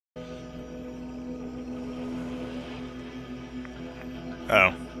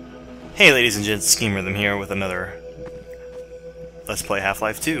Oh. Hey ladies and gents, Scheme Rhythm here with another Let's Play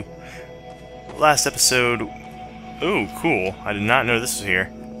Half-Life 2. Last episode... Ooh, cool. I did not know this was here.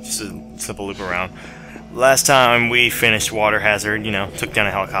 Just a simple loop around. Last time we finished Water Hazard, you know, took down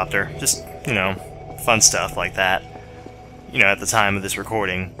a helicopter. Just, you know, fun stuff like that. You know, at the time of this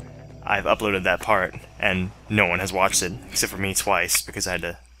recording, I've uploaded that part, and no one has watched it, except for me twice, because I had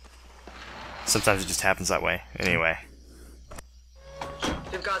to... Sometimes it just happens that way. Anyway.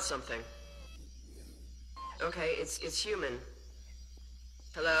 We've got something. Okay, it's human.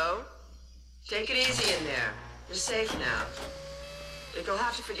 Hello? Take it easy in there. You're safe now. You'll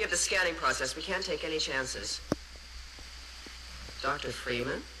have to forgive the scanning process. We can't take any chances. Dr.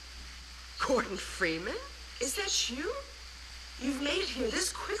 Freeman? Gordon Freeman? Is that you? You've made it here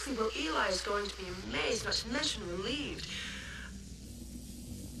this quickly. Well, Eli is going to be amazed, not to mention relieved.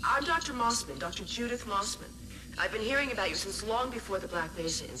 I'm Dr. Mossman, Dr. Judith Mossman. I've been hearing about you since long before the Black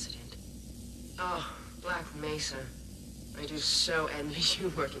Mesa incident. Oh, Black Mesa. I do so envy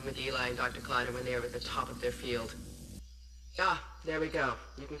you working with Eli and Dr. Kleiner when they were at the top of their field. Ah, there we go.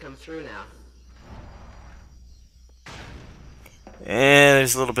 You can come through now. And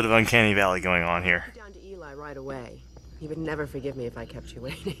there's a little bit of Uncanny Valley going on here. Down to Eli right away. He would never forgive me if I kept you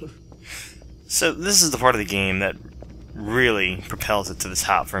waiting. So this is the part of the game that really propels it to the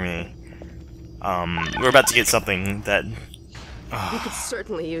top for me. We're about to get something that... We could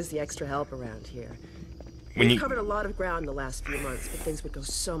certainly use the extra help around here. When We've you covered a lot of ground in the last few months, but things would go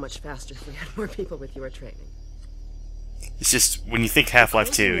so much faster if we had more people with your training. It's just, when you think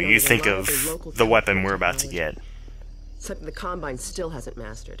Half-Life 2, you think of the weapon we're about to get. Something the Combine still hasn't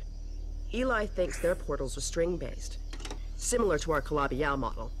mastered. Eli thinks their portals are string-based, similar to our Calabi-Yau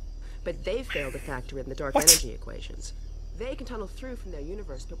model, but they've failed to factor in the dark energy equations. They can tunnel through from their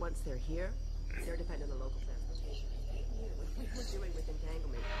universe, but once they're here, they're dependent on local transportation. They knew what we were doing with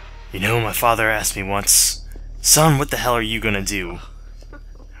entanglement. You know, my father asked me once, "Son, what the hell are you gonna do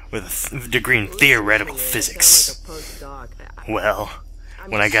with a degree in theoretical physics?" Well,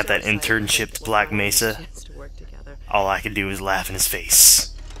 when I got that internship to Black Mesa, all I could do was laugh in his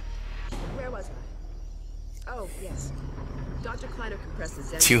face. Where was I? Oh, yes. Dr. Kleiner compresses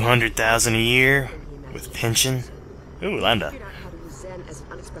Zen. 200,000 a year with pension. Ooh, Lambda. Figured out how to use Zen as an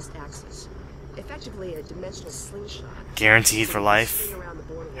unexpressed axis. Effectively a dimensional slingshot. Guaranteed for life.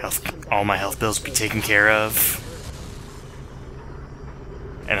 All my health bills will be taken care of.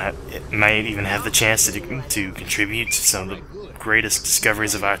 And it might even have the chance to contribute to some of the greatest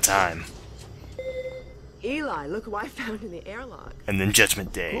discoveries of our time. Eli, look who I found in the airlock. And then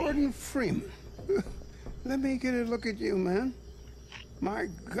Judgment Day. Gordon Freeman. Let me get a look at you, man. My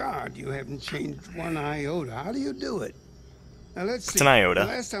God, you haven't changed one iota. How do you do it? Now let's see. It's an iota. The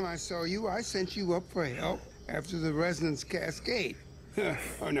last time I saw you, I sent you up for help after the resonance cascade.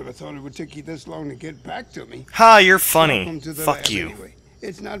 I never thought it would take you this long to get back to me. Ha, you're funny. Welcome to the Fuck lab you. Anyway.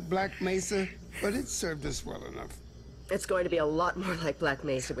 It's not Black Mesa, but it served us well enough. It's going to be a lot more like Black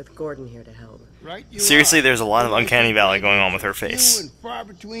Mesa with Gordon here to help. Right? You Seriously, are. there's a lot of Uncanny Valley going on with her Few face. and far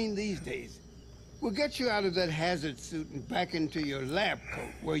between these days. We'll get you out of that hazard suit and back into your lab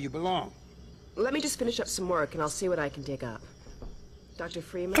coat where you belong. Let me just finish up some work and I'll see what I can dig up. Dr.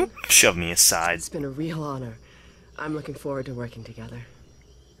 Freeman? Don't shove me aside. It's been a real honor. I'm looking forward to working together.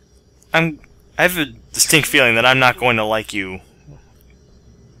 I have a distinct feeling that I'm not going to like you.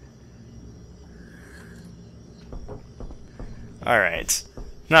 Alright.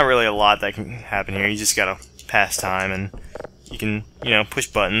 Not really a lot that can happen here. You just gotta pass time and you can, you know, push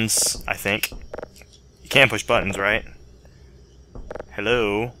buttons, I think. You can push buttons, right?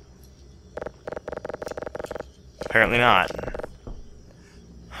 Hello? Apparently not.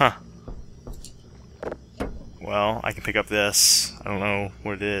 Huh. Well, I can pick up this. I don't know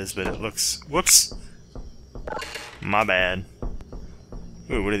what it is, but it looks... Whoops! My bad.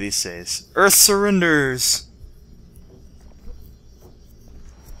 Ooh, what do these say? Earth surrenders!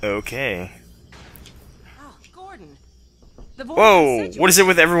 Okay. Oh, Gordon. The boy Whoa! What is it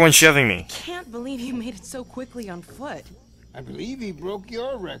with everyone shoving me? Can't believe you made it so quickly on foot. I believe he broke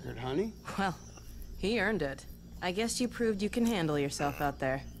your record, honey. Well, he earned it. I guess you proved you can handle yourself out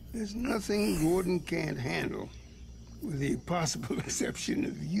there. There's nothing Gordon can't handle, with the possible exception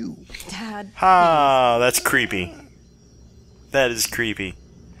of you. Dad. Ha! That's creepy. That is creepy.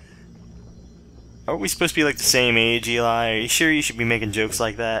 Are we supposed to be like the same age, Eli? Are you sure you should be making jokes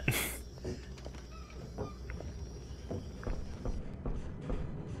like that?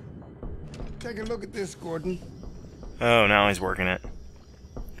 Take a look at this, Gordon. Oh, now he's working it.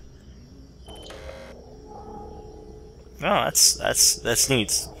 Oh, that's neat.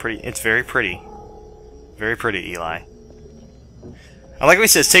 It's pretty. It's very pretty. Very pretty, Eli. I like what he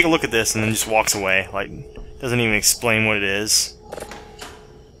says, take a look at this, and then just walks away. Like, doesn't even explain what it is.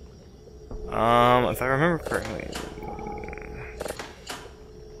 If I remember correctly...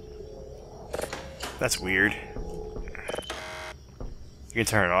 That's weird. You can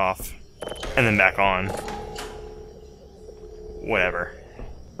turn it off. And then back on. Whatever.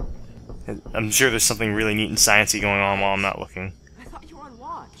 I'm sure there's something really neat and sciencey going on while I'm not looking. I thought you were on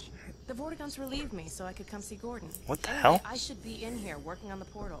watch. The Vortiguns relieved me so I could come see Gordon. What the Anyway, hell? I should be in here working on the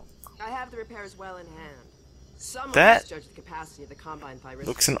portal. I have the repairs well in hand. Someone That must judge the capacity of the Combine Thyristor.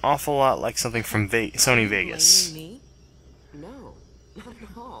 looks an awful lot like something from Sony Vegas. Blaming me? No, not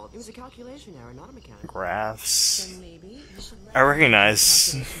at all. It was a calculation error, not a mechanical. Graphs. Then maybe you should let I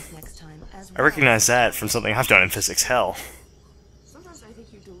recognize... calculations next time as I well. recognize that from something I've done in physics. Hell. Sometimes I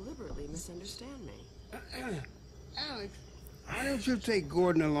think you deliberately misunderstand me. Alex, why don't you take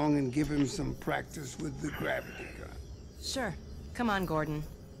Gordon along and give him some practice with the gravity gun? Sure. Come on, Gordon.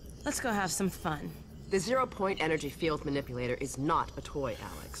 Let's go have some fun. The zero-point energy field manipulator is not a toy,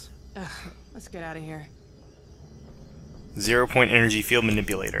 Alex. Ugh, let's get out of here. 0-point energy field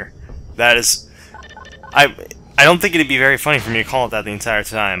manipulator. That is... I don't think it'd be very funny for me to call it that the entire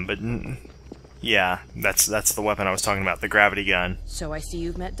time, but... Yeah, that's the weapon I was talking about, the gravity gun. So I see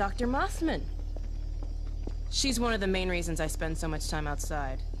you've met Dr. Mothman. She's one of the main reasons I spend so much time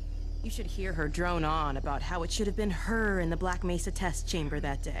outside. You should hear her drone on about how it should have been her in the Black Mesa test chamber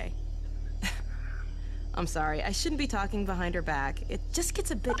that day. I'm sorry, I shouldn't be talking behind her back. It just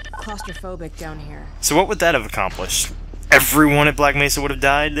gets a bit claustrophobic down here. So what would that have accomplished? Everyone at Black Mesa would have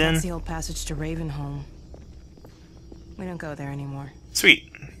died then? That's the old passage to Ravenholm. We don't go there anymore.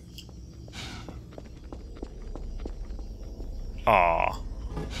 Sweet. Aw.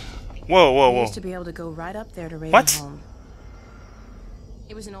 Whoa, whoa, We whoa. used to be able to go right up there to Ravenholm. What?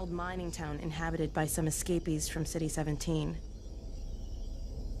 It was an old mining town inhabited by some escapees from City 17.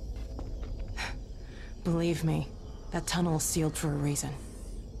 Believe me, that tunnel is sealed for a reason.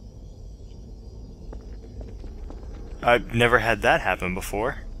 I've never had that happen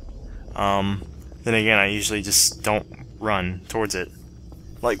before. Then again, I usually just don't run towards it.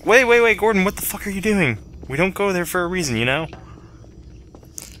 Like, wait, Gordon, what the fuck are you doing? We don't go there for a reason, you know?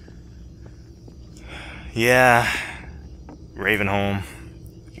 Yeah. Ravenholm.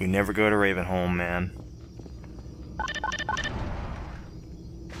 You never go to Ravenholm, man.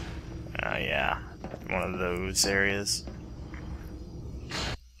 Yeah. One of those areas.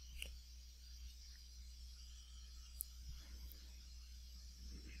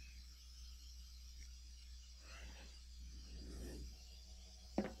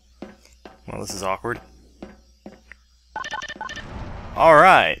 Well, this is awkward.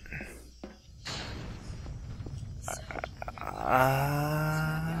 Alright.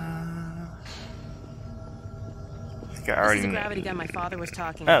 I think I already This is the know. gravity gun my father was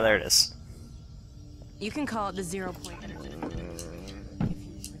talking Oh, about. there it is. You can call it the 0-point energy. If you really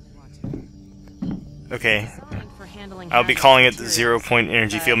want to. Okay. Designed for handling I'll be hazardous calling it the materials, 0-point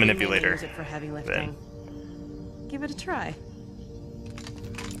energy but field we mainly manipulator. use it for heavy lifting. Give it a try.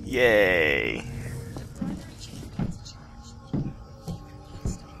 Yay.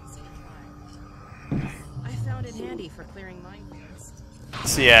 I found it handy for clearing minefields.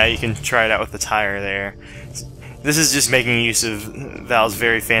 So yeah, you can try it out with the tire there. This is just making use of Valve's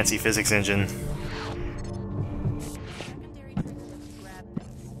very fancy physics engine. Secondary triggers grab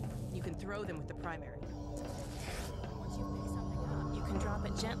things. You can throw them with the primary. Once you pick something up, you can drop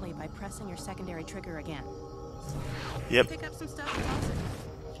it gently by pressing your secondary trigger again. Yep. Pick up some stuff and toss it.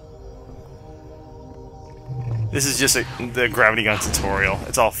 This is just the gravity gun tutorial.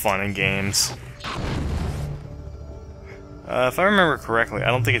 It's all fun and games. If I remember correctly, I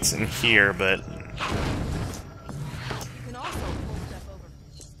don't think it's in here, but... You can also pull stuff over from a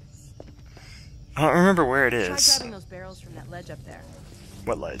distance. I don't remember where it Try is. grabbing those barrels from that ledge up there.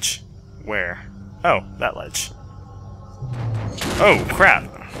 What ledge? Where? Oh, that ledge. Oh, crap.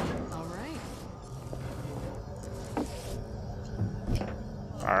 All right.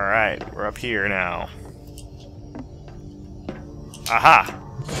 Alright, we're up here now. Aha!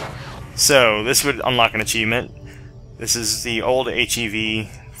 So, this would unlock an achievement. This is the old HEV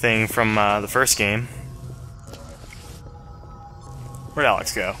thing from the first game. Where'd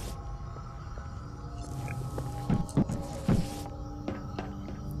Alex go?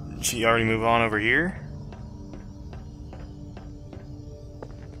 Did she already move on over here?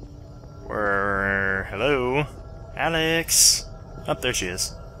 Hello? Alex! Up there she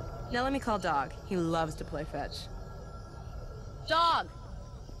is. Now let me call Dog. He loves to play fetch. Dog!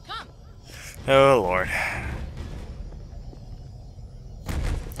 Come! Oh, Lord.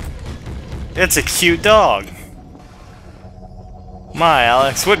 It's a cute dog! My,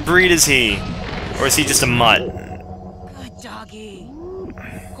 Alex, what breed is he? Or is he just a mutt? Good doggy.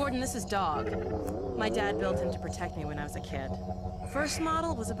 Gordon, this is Dog. My dad built him to protect me when I was a kid. First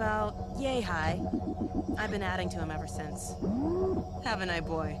model was about yay high. I've been adding to him ever since. Haven't I,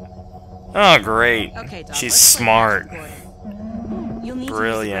 boy? Oh, great. Okay, Dog, She's let's play smart. catch with Gordon. You'll need to use the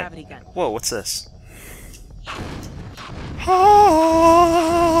Brilliant. gravity gun. Whoa, what's this?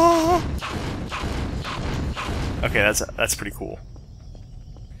 Okay, that's pretty cool.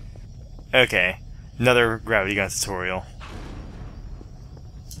 Okay, another gravity gun tutorial.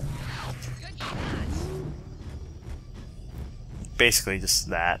 Basically just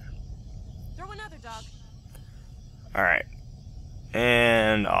that. Throw another, Dog. Alright.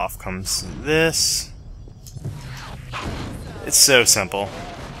 And off comes this. It's so simple.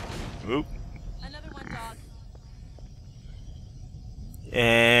 Oop. Another one, Dog.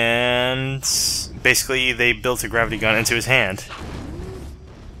 And basically they built a gravity gun into his hand.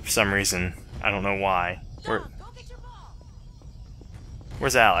 For some reason. I don't know why. Dog, go get your ball.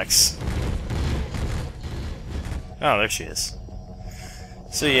 Where's Alex? Oh, there she is.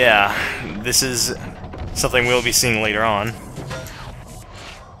 So yeah, this is something we'll be seeing later on.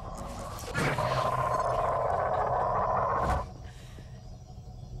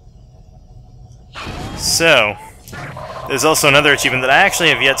 So, there's also another achievement that I actually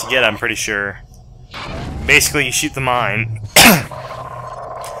have yet to get, I'm pretty sure. Basically, you shoot the mine,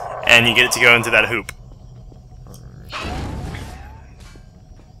 and you get it to go into that hoop.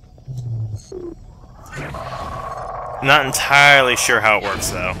 Not entirely sure how it works,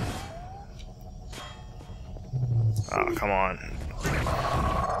 though. Oh, come on.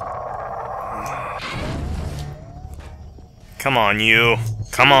 Come on, you.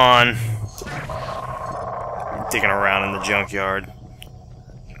 Come on. Digging around in the junkyard.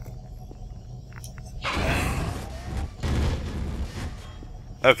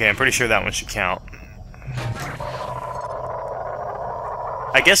 Okay, I'm pretty sure that one should count.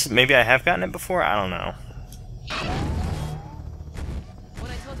 I guess maybe I have gotten it before? I don't know.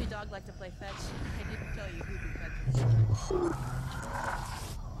 When I told you Dog liked to play fetch, I didn't tell you who be fetch.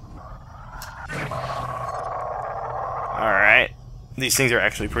 Alright. These things are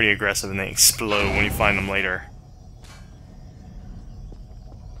actually pretty aggressive and they explode when you find them later.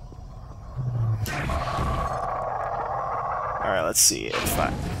 Alright, let's see if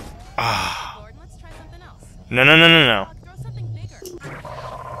I... Ah. Gordon, let's try something else. No, no, no, no, no. Dog, throw something bigger.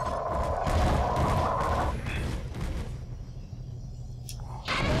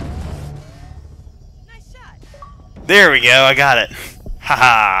 Nice shot. There we go, I got it.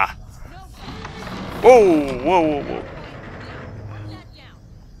 Haha. No, Whoa, whoa, whoa, whoa. put that down.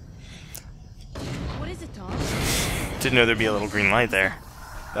 What is it, Dog? Didn't know there'd be a little green light there.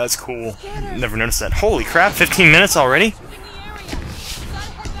 That's cool. Never noticed that. Holy crap, 15 minutes already? Shooting the area. Gotta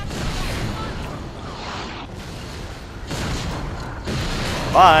head back to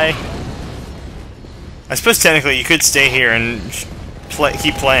the Bye. I suppose technically you could stay here and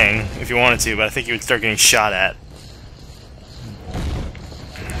keep playing if you wanted to, but I think you would start getting shot at.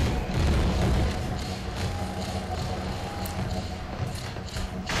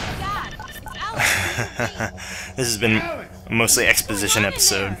 Dad, Alex, This has been a mostly exposition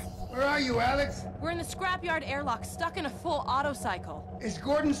episode. Where are you, Alex? we're in the scrapyard airlock, stuck in a full auto cycle. Is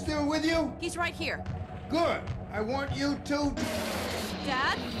Gordon still with you? He's right here. Good. I want you to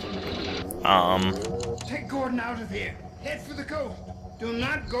Dad? take Gordon out of here. Head for the coast. Do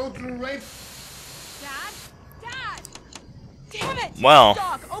not go through Rafe. Dad? Dad! Damn it! Well.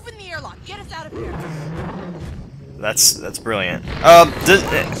 Dog, open the airlock. Get us out of here. That's brilliant.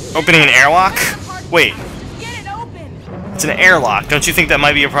 Opening an airlock? Wait, Get it open! it's an airlock. Don't you think that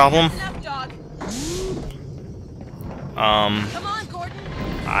might be a problem? Enough, Dog. Um, Come on, Gordon.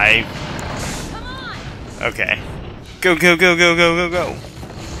 I... Come on. Okay. Go, go, go, go, go, go, go.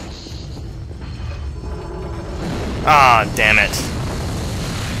 Ah, damn it.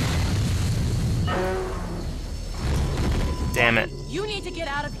 Damn it. You need to get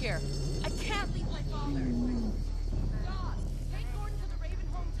out of here. I can't leave my father. Dog, take Gordon to the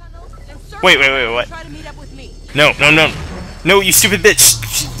Ravenholm tunnel, then circle Wait, around and what? try to meet up with me. No, no, no. No, you stupid bitch.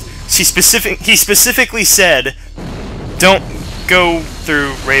 He specifically said, don't go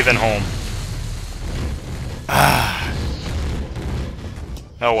through Ravenholm. Ah.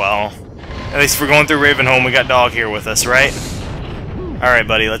 Oh well. At least if we're going through Ravenholm, we got Dog here with us, right? Alright,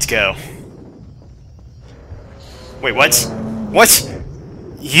 buddy, let's go. Wait, what? What?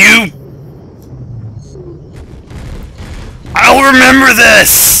 You... I'll remember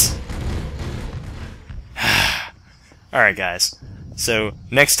this! Alright, guys. So,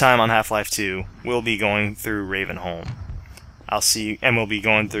 next time on Half-Life 2, we'll be going through Ravenholm. I'll see you, and we'll be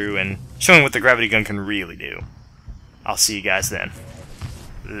going through and showing what the gravity gun can really do. I'll see you guys then.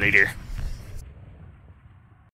 Later.